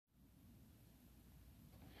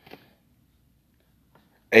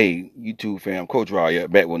Hey, YouTube fam, Coach Raya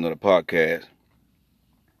back with another podcast.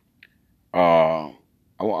 I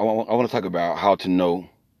want to talk about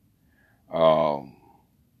um,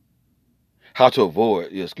 how to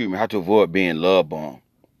avoid, how to avoid being love bombed,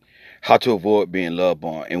 how to avoid being love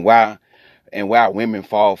bombed, and why women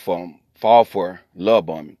fall for love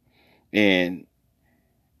bombing, and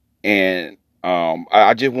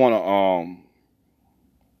I just want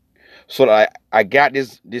to I got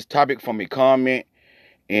this topic from a comment.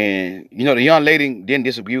 And the young lady didn't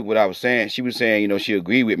disagree with what I was saying. She was saying, she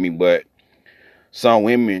agreed with me, but some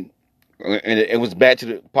women, and it was back to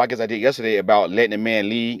the podcast I did yesterday about letting the man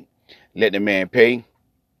lead, letting the man pay.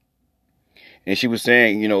 And she was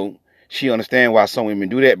saying, she understand why some women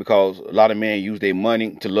do that because a lot of men use their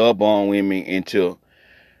money to love bomb women and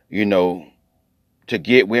you know, to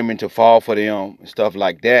get women to fall for them and stuff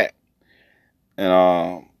like that.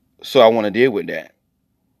 And so I want to deal with that.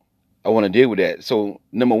 I want to deal with that. So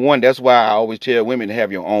number one, that's why I always tell women to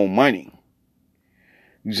have your own money.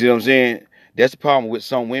 You see what I'm saying? That's the problem with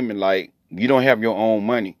some women. Like, you don't have your own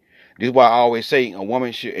money. This is why I always say a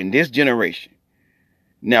woman should, in this generation.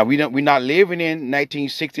 Now, we're not living in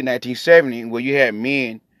 1960, 1970, where you had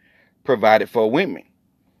men provided for women.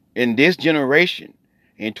 In this generation,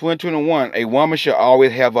 in 2021, a woman should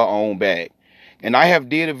always have her own bag. And I have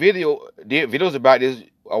did videos about this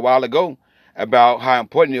a while ago about how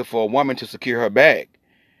important it is for a woman to secure her bag.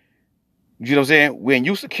 You know what I'm saying? When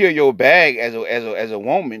you secure your bag as a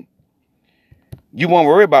woman, you won't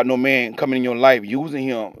worry about no man coming in your life using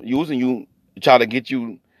you to try to get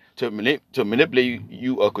you to manipulate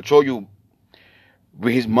you or control you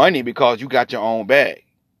with his money because you got your own bag.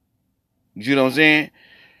 You know what I'm saying?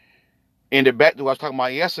 And the back to what I was talking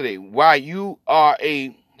about yesterday, why you are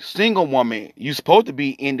a single woman, you supposed to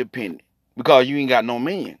be independent because you ain't got no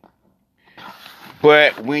man.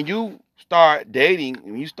 But when you start dating,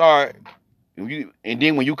 and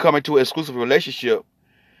then when you come into an exclusive relationship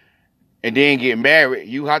and then get married,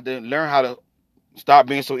 you have to learn how to stop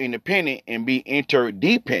being so independent and be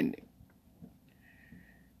interdependent.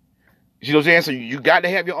 You see what I'm saying? So you got to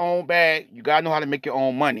have your own bag. You got to know how to make your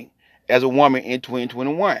own money as a woman in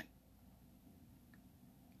 2021.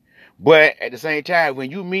 But at the same time,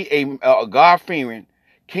 when you meet a God-fearing,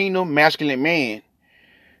 kingdom masculine man,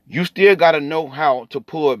 you still got to know how to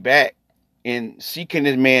pull it back and seeking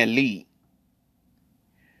this man lead.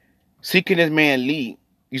 Seeking this man lead.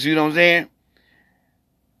 You see what I'm saying?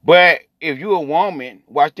 But if you a woman,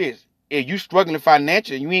 watch this. If you struggling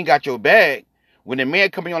financially, you ain't got your bag. When the man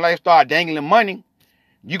come in your life, start dangling money,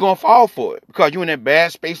 you gonna fall for it because you in a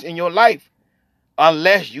bad space in your life.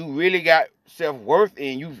 Unless you really got self-worth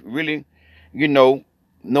and you really, know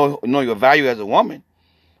your value as a woman.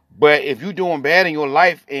 But if you doing bad in your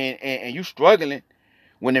life and you struggling,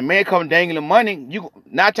 when the man come dangling money,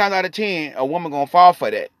 9 times out of 10, a woman gonna fall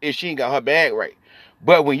for that if she ain't got her bag right.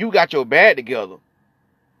 But when you got your bag together,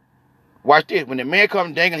 watch this. When the man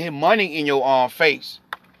come dangling his money in your face,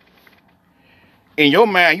 in your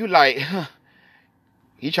mind, you like,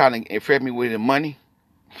 he trying to impress me with his money.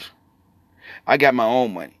 I got my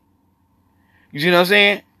own money. You see what I'm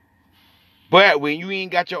saying? But when you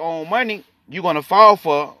ain't got your own money, you're gonna fall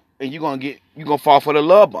for, and you're gonna fall for the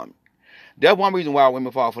love bombing. That's one reason why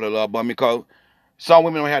women fall for the love bombing, because some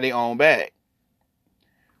women don't have their own bag.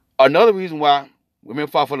 Another reason why women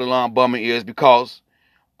fall for the love bombing is because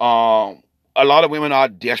a lot of women are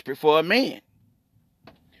desperate for a man.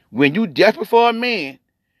 When you desperate for a man,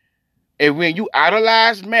 and when you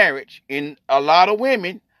idolize marriage, and a lot of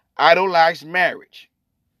women idolize marriage.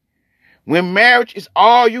 When marriage is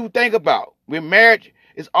all you think about, when marriage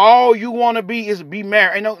is all you want to be, is be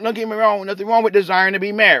married. And don't get me wrong, nothing wrong with desiring to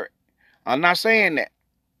be married. I'm not saying that.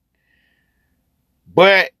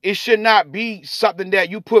 But it should not be something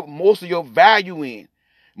that you put most of your value in.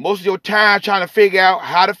 Most of your time trying to figure out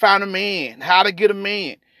how to find a man, how to get a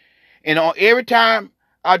man. And on every time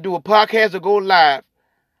I do a podcast or go live,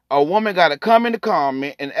 a woman got to come in the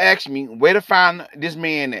comment and ask me where to find this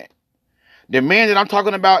man at. The man that I'm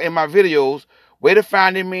talking about in my videos, where to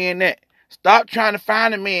find the man at. Stop trying to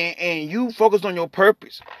find a man and you focus on your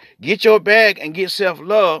purpose. Get your bag and get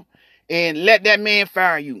self-love and let that man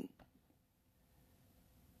find you.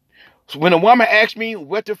 So when a woman asks me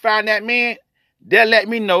where to find that man, they'll let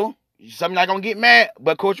me know. Something not gonna get mad,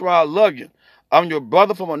 but Coach Roy, I love you. I'm your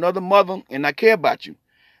brother from another mother and I care about you.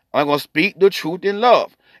 I'm gonna speak the truth in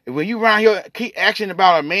love. And when you around here keep asking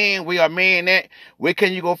about a man, where a man at, where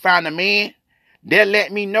can you go find a man? They'll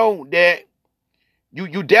let me know that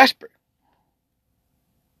you desperate.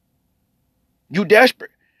 You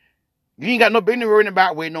desperate. You ain't got no business worrying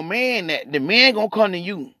about where no man at. The man gonna come to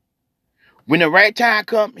you. When the right time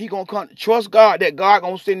comes, he gonna come. Trust God that God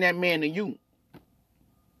gonna send that man to you.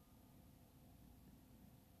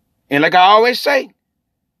 And like I always say,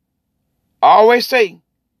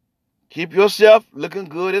 keep yourself looking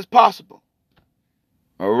good as possible.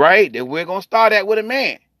 All right? Then we're gonna start that with a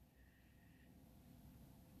man.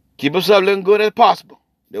 Keep yourself looking good as possible.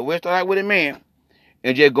 Then we'll start out with a man.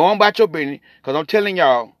 And just go on about your business. Because I'm telling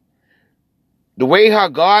y'all, the way how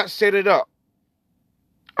God set it up,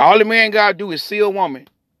 all the man gotta do is see a woman,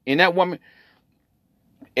 and that woman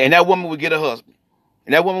will get a husband.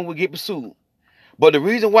 And that woman will get pursued. But the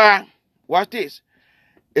reason why, watch this,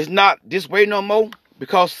 it's not this way no more,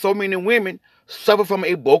 because so many women suffer from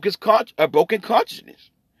a broken consciousness.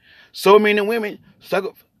 So many women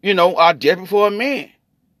suffer, are desperate for a man.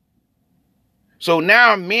 So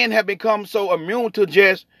now men have become so immune to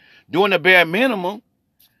just doing the bare minimum,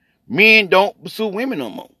 men don't pursue women no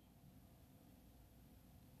more.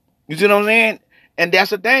 You see what I'm saying? And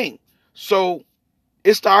that's the thing. So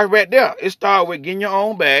it starts right there. It starts with getting your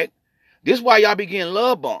own bag. This is why y'all be getting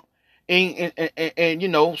love bombed. And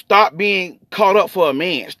stop being caught up for a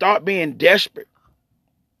man. Stop being desperate.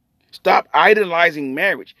 Stop idolizing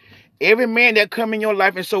marriage. Every man that come in your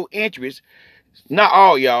life and show interest, not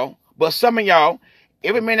all y'all, but some of y'all,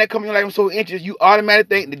 every man that come in your life and show interest, you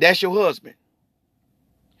automatically think that that's your husband.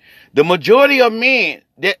 The majority of men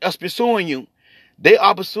that are pursuing you, they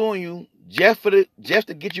are pursuing you just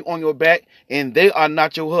to get you on your back, and they are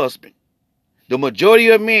not your husband. The majority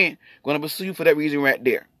of men going to pursue you for that reason right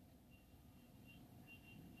there.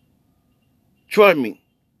 Trust me.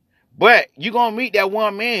 But you're going to meet that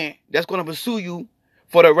one man that's going to pursue you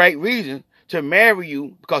for the right reason, to marry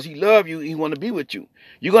you because he loves you, he want to be with you.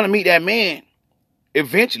 You're going to meet that man.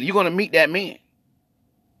 Eventually, you're going to meet that man.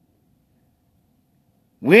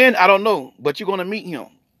 When? I don't know. But you're going to meet him.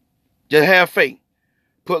 Just have faith.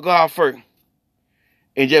 Put God first.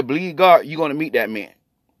 And just believe God, you're going to meet that man.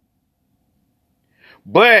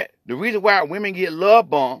 But the reason why women get love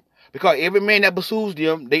bombed, because every man that pursues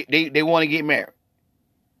them, they want to get married.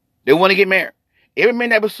 They want to get married. Every man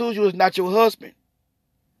that pursues you is not your husband.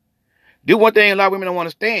 Do one thing a lot of women don't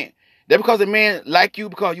understand. That because a man like you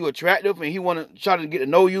because you're attractive and he want to try to get to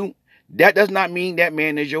know you, that does not mean that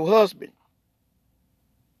man is your husband.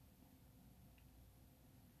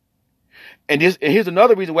 And here's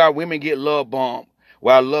another reason why women get love bombed.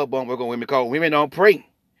 Why love bomb work on women, because women don't pray.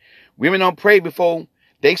 Women don't pray before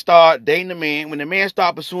they start dating the man. When the man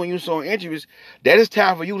start pursuing you so interest, that is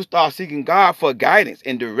time for you to start seeking God for guidance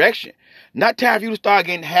and direction. Not time for you to start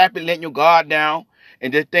getting happy, letting your guard down,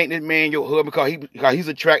 and just think this man your husband because he's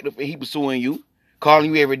attractive and he pursuing you,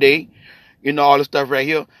 calling you every day, all this stuff right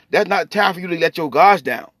here. That's not time for you to let your guards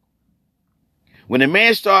down. When a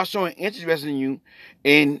man starts showing interest in you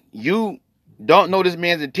and you don't know this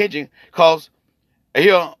man's intention, because I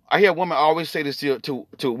hear a woman always say this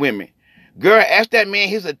to women. Girl, ask that man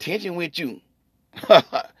his attention with you.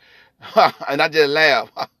 And I just laugh.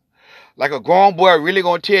 Like a grown boy really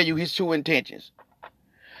gonna tell you his true intentions.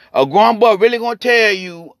 A grown boy really gonna tell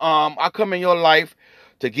you, I come in your life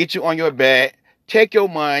to get you on your back, take your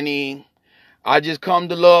money. I just come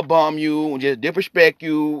to love bomb you and just disrespect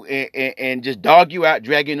you and just dog you out,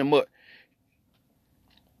 drag you in the mud.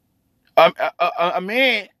 A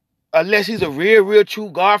man, unless he's a real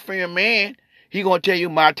true God-fearing man, he gonna tell you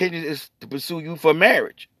my intention is to pursue you for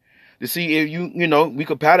marriage, to see if we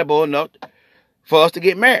compatible enough for us to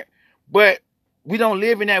get married. But we don't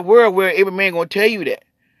live in that world where every man gonna tell you that.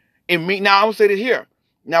 And me, now I'm gonna say this here.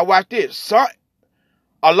 Now watch this.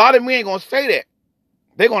 A lot of men gonna say that.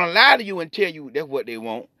 They're gonna lie to you and tell you that's what they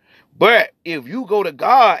want. But if you go to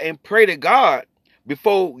God and pray to God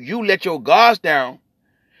before you let your guards down,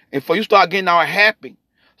 and before you start getting all happy,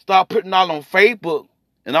 start putting all on Facebook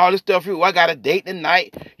and all this stuff. I got a date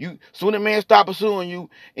tonight. Soon the man start pursuing you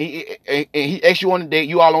and he asks you on a date,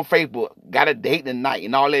 you all on Facebook. Got a date tonight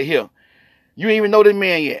and all that here. You ain't even know this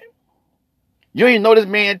man yet. You ain't know this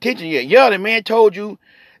man's intention yet. Yeah, the man told you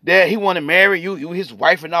that he want to marry you, his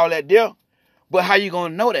wife and all that there. But how you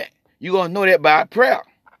going to know that? You going to know that by prayer.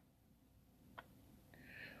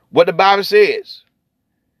 What the Bible says.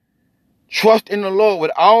 Trust in the Lord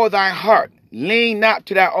with all thy heart. Lean not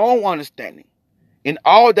to thy own understanding. In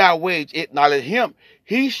all thy ways acknowledge him.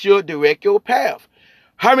 He should direct your path.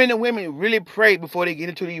 How many women really pray before they get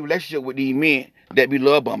into the relationship with these men that be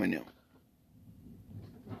love bombing them?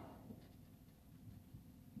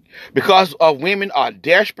 Because women are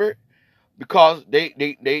desperate. Because they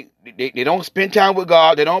don't spend time with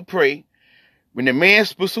God. They don't pray. When the man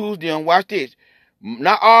pursues them, watch this.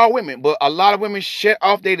 Not all women, but a lot of women shut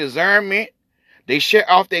off their discernment. They shut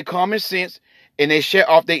off their common sense. And they shut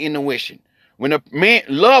off their intuition. When a man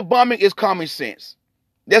love bombing is common sense.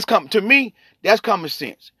 To me, that's common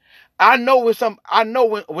sense. I know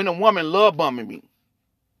when a woman love bombing me.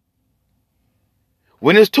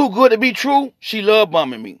 When it's too good to be true, she love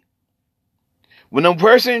bombing me. When a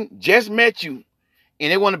person just met you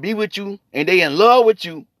and they want to be with you and they in love with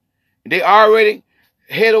you, they already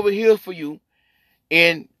head over heels for you,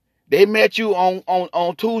 and they met you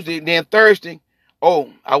on Tuesday, then Thursday,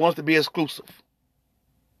 oh, I want to be exclusive.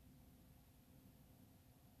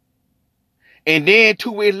 And then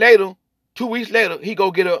 2 weeks later, he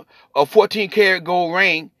go get a 14 karat gold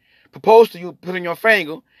ring, propose to you, put in your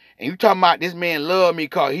finger, and you talking about this man love me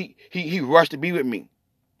because he rushed to be with me.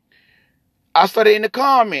 I started in the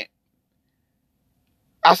comment.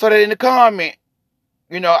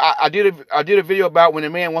 You know, I did a video about when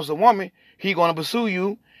a man wants a woman, he gonna pursue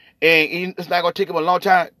you, and it's not gonna take him a long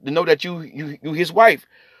time to know that you his wife.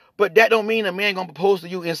 But that don't mean a man gonna propose to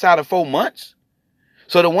you inside of 4 months.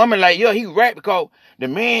 So the woman like, yeah, he right, because the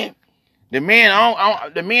man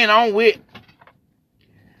on with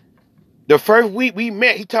the first week we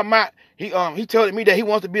met, he talking about he told me that he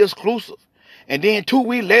wants to be exclusive. And then 2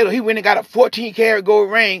 weeks later, he went and got a 14 karat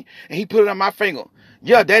gold ring and he put it on my finger.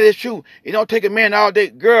 Yeah, that is true. It don't take a man all day.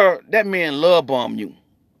 Girl, that man love bomb you.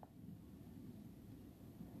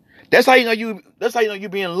 That's how you know you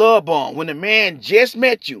being love bombed. When the man just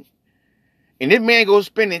met you and this man goes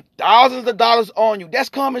spending thousands of dollars on you. That's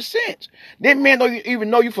common sense. That man don't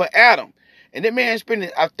even know you for Adam. And that man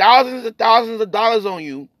spending thousands of dollars on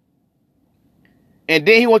you. And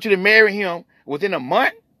then he wants you to marry him within a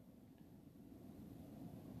month.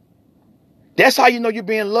 That's how you know you're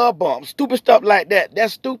being love bombed. Stupid stuff like that.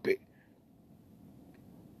 That's stupid.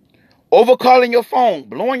 Over calling your phone,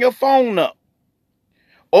 blowing your phone up,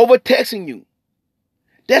 over texting you.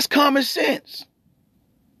 That's common sense.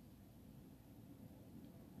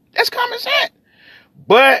 That's common sense.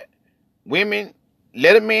 But women,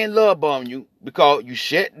 let a man love bomb you because you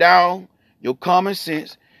shut down your common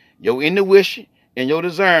sense, your intuition, and your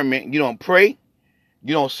discernment. You don't pray.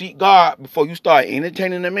 You don't seek God before you start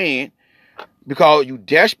entertaining a man because you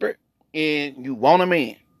desperate and you want a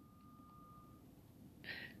man.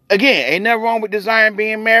 Again, ain't nothing wrong with desiring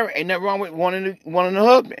being married. Ain't nothing wrong with wanting a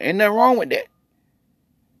husband. Ain't nothing wrong with that.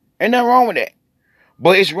 Ain't nothing wrong with that.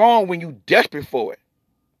 But it's wrong when you desperate for it.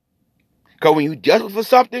 Because when you desperate for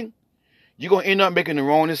something, you're going to end up making the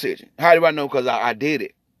wrong decision. How do I know? Because I did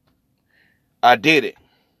it. I did it.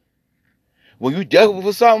 When you desperate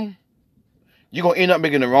for something, you're going to end up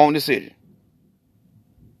making the wrong decision.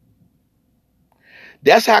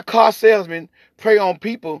 That's how car salesmen prey on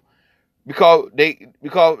people because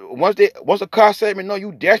once a car salesman know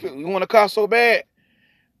you desperate, you want a car so bad,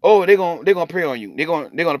 oh, they're gonna prey on you. They're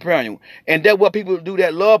gonna prey on you. And that's what people do,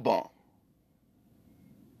 that love bomb.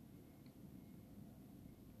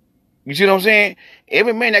 You see what I'm saying?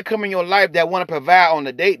 Every man that come in your life that want to provide on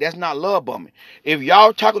the date, that's not love bombing. If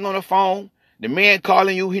y'all talking on the phone, the man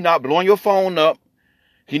calling you, he not blowing your phone up.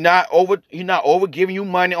 He not over giving you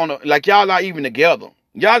money like y'all not even together.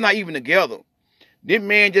 Y'all not even together. This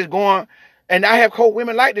man just going, and I have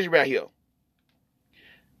co-women like this right here.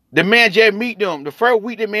 The man just meet them. The first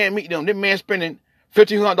week the man meet them, this man spending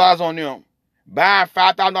 $1,500 on them, buying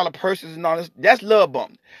 $5,000 purses and all this. That's love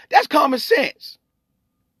bombing. That's common sense.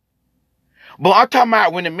 But I'm talking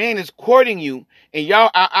about when the man is courting you and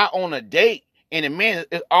y'all are out on a date and the man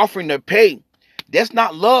is offering to pay. That's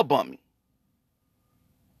not love bombing.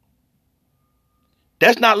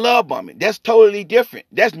 That's not love bombing. That's totally different.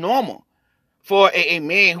 That's normal for a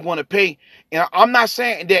man who want to pay. And I'm not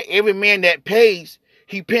saying that every man that pays,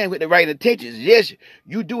 he paying with the right intentions. Yes,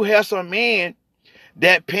 you do have some man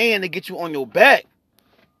that paying to get you on your back.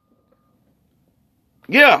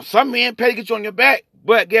 Yeah, some men pay to get you on your back.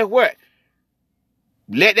 But guess what?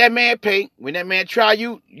 Let that man pay. When that man try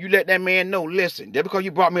you, you let that man know, listen, just because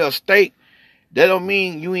you brought me a steak, that don't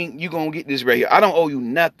mean you gonna get this right here. I don't owe you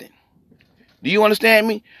nothing. Do you understand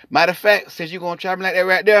me? Matter of fact, since you're gonna try me like that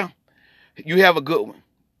right there, you have a good one.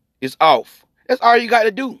 It's off. That's all you got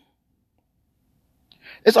to do.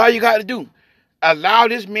 That's all you got to do. Allow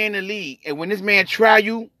this man to lead. And when this man try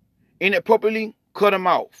you inappropriately, cut him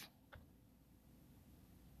off.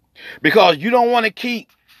 Because you don't want to keep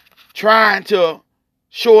trying to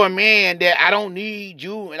show a man that I don't need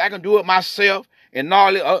you and I can do it myself and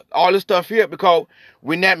all this stuff here. Because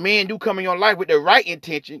when that man do come in your life with the right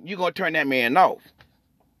intention, you're going to turn that man off.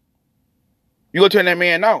 You're going to turn that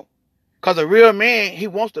man off. Because a real man, he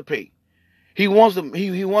wants to pay. He wants to,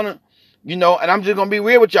 he want to, and I'm just going to be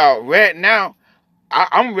real with y'all. Right now,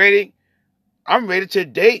 I'm ready to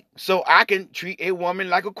date so I can treat a woman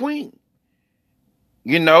like a queen.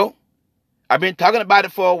 I've been talking about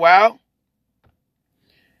it for a while.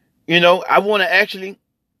 I want to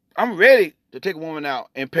I'm ready to take a woman out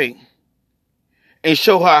and pay and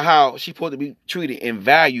show her how she's supposed to be treated and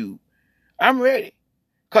valued. I'm ready.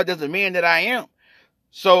 Because there's a man that I am.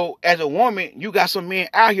 So, as a woman, you got some men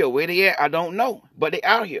out here. Where they at, I don't know. But they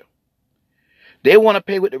out here. They want to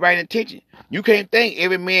pay with the right intention. You can't think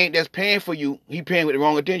every man that's paying for you, he paying with the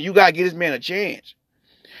wrong intention. You got to give this man a chance.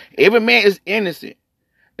 Every man is innocent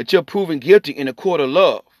until proven guilty in a court of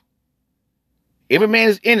love. Every man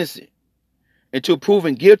is innocent until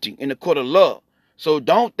proven guilty in the court of love. So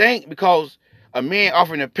don't think because a man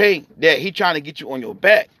offering to pay that he trying to get you on your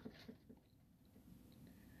back.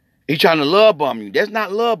 He trying to love bomb you. That's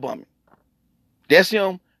not love bombing. That's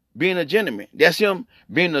him being a gentleman. That's him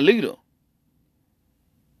being a leader.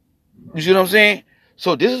 You see what I'm saying?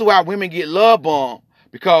 So this is why women get love bombed,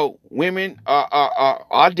 because women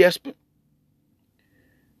are desperate.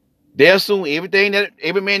 They assume every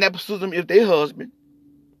man that pursues them is their husband.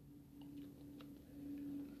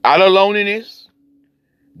 Out of loneliness,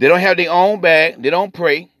 they don't have their own bag. They don't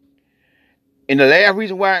pray. And the last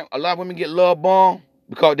reason why a lot of women get love bombed,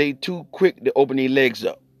 because they too quick to open their legs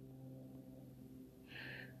up.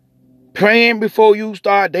 Praying before you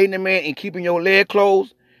start dating a man and keeping your leg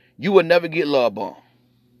closed, you will never get love bombed.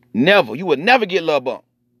 Never. You will never get love bombed.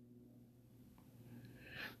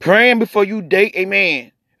 Praying before you date a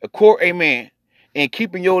man, court a man, and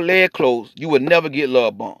keeping your leg closed, you will never get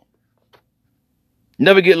love bombed.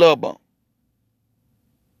 Never get love bombed.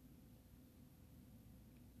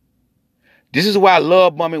 This is why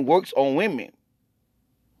love bombing works on women.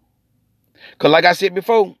 Because like I said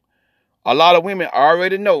before, a lot of women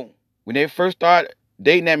already know when they first start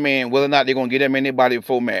dating that man whether or not they're going to get that man their body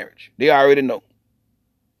before marriage. They already know.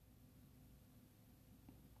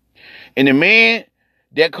 And the man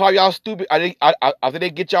that call y'all stupid after they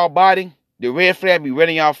get y'all body, the red flag be right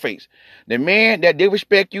in y'all face. The man that they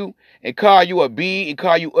respect you and call you a B and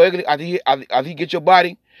call you ugly after he get your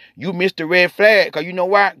body, you miss the red flag. Because you know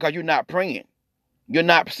why? Because you're not praying. You're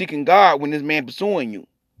not seeking God when this man pursuing you.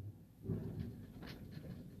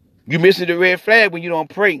 You missing the red flag when you don't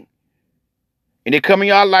pray. And they come in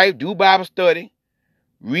y'all life, do Bible study,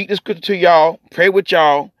 read the scripture to y'all, pray with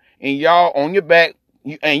y'all, and y'all on your back,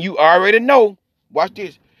 and you already know, watch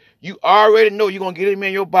this, you already know you're going to get him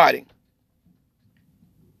in your body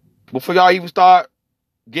before y'all even start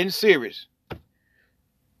getting serious.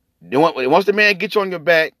 Then once the man gets you on your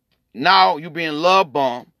back, now you're being love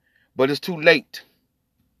bombed, but it's too late.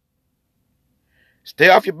 Stay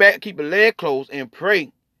off your back, keep your leg closed, and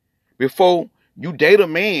pray before you date a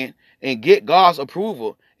man and get God's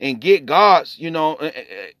approval and get God's,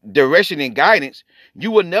 direction and guidance. You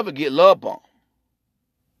will never get love bombed.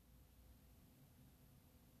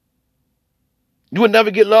 You will never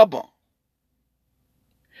get love bombed.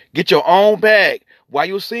 Get your own bag while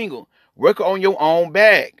you're single. Work on your own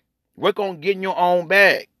bag. Work on getting your own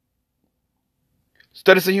bag.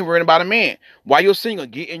 Instead of sitting here worrying about a man. While you're single,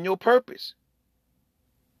 get in your purpose.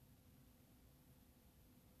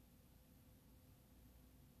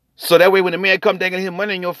 So that way when the man come taking his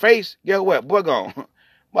money in your face, guess what? Boy, gone.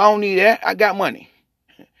 Well, I don't need that. I got money.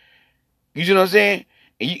 You see what I'm saying?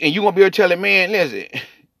 And you gonna be able to tell the man, listen,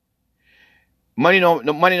 money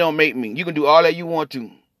don't make me. You can do all that you want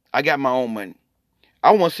to. I got my own money.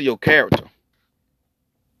 I want to see your character.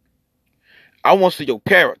 I want to see your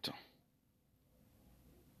character.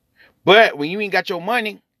 But when you ain't got your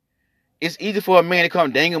money, it's easy for a man to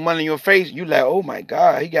come dangling money in your face. You like, oh my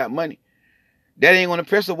God, he got money. That ain't going to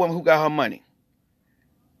impress a woman who got her money.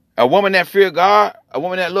 A woman that fear God, a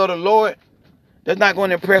woman that love the Lord, that's not going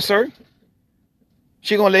to impress her.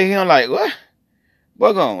 She going to let him like, what?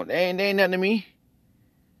 What on? They ain't nothing to me.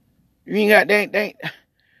 You ain't got, they ain't.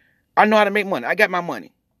 I know how to make money. I got my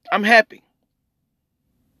money. I'm happy.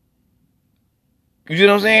 You see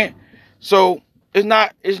what I'm saying? So it's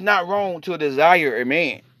not wrong to desire a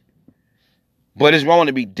man. But it's wrong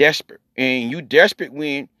to be desperate. And you desperate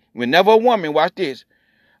whenever a woman, watch this,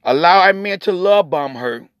 allow a man to love bomb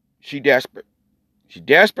her, she desperate. She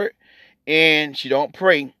desperate and she don't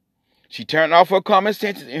pray. She turned off her common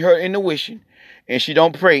sense and her intuition, and she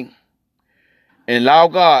don't pray and allow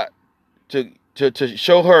God to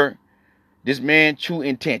show her this man's true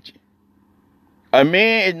intention. A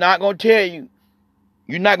man is not going to tell you.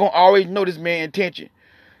 You're not going to always know this man's intention.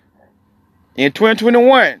 In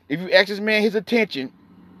 2021, if you ask this man his intention,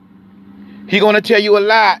 he going to tell you a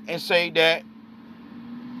lie and say that.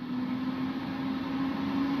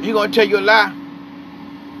 He going to tell you a lie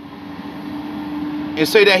and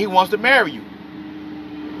say that he wants to marry you.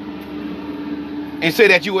 And say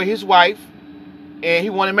that you were his wife and he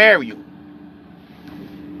want to marry you.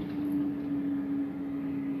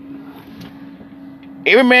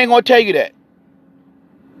 Every man gonna tell you that.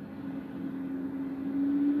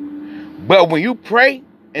 But when you pray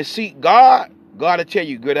and seek God, God will tell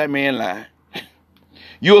you, girl, that man lying.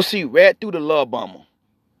 You'll see right through the love bomber.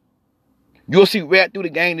 You'll see right through the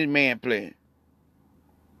game this man playing.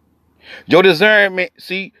 Your discernment,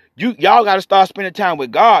 see, y'all got to start spending time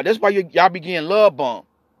with God. That's why y'all be getting love bomb.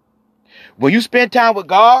 When you spend time with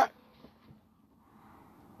God,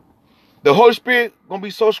 the Holy Spirit gonna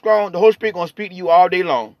be so strong. The Holy Spirit gonna speak to you all day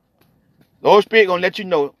long. The Holy Spirit gonna let you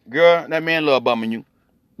know, girl, that man love bombing you.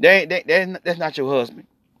 That's not your husband.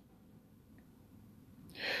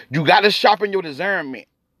 You got to sharpen your discernment,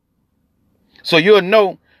 so you'll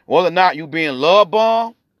know whether or not you being love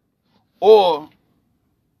bombed or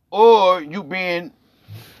you being,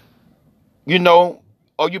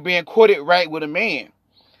 or you being courted right with a man.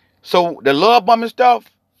 So the love bombing stuff,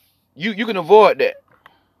 you can avoid that.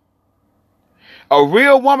 A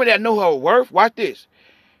real woman that know her worth, watch this.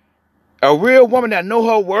 A real woman that know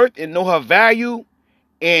her worth and know her value,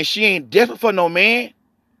 and she ain't desperate for no man,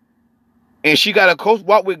 and she got a close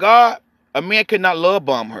walk with God, a man could not love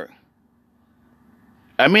bomb her.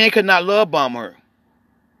 A man could not love bomb her.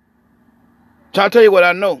 Trying to tell you what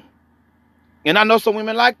I know. And I know some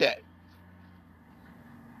women like that.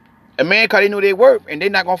 A man, because they know their worth, and they're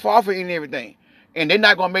not going to fall for any and everything. And they're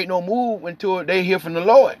not going to make no move until they hear from the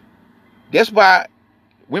Lord. That's why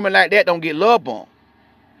women like that don't get love bombed.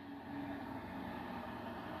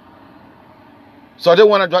 So I just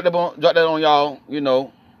want to drop that on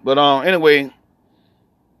y'all, But anyway,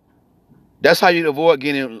 that's how you avoid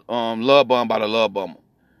getting love bombed by the love bomber.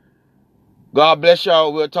 God bless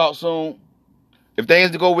y'all. We'll talk soon. If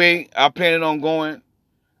things go away, I plan on going.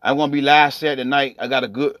 I'm gonna be live Saturday night. I got a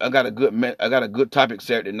good topic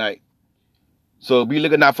Saturday night. So be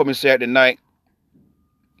looking out for me Saturday night.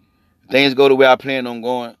 If things go the way I plan on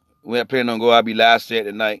going. I'll be live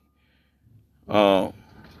Saturday night. God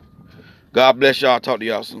bless y'all. Talk to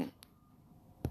y'all soon.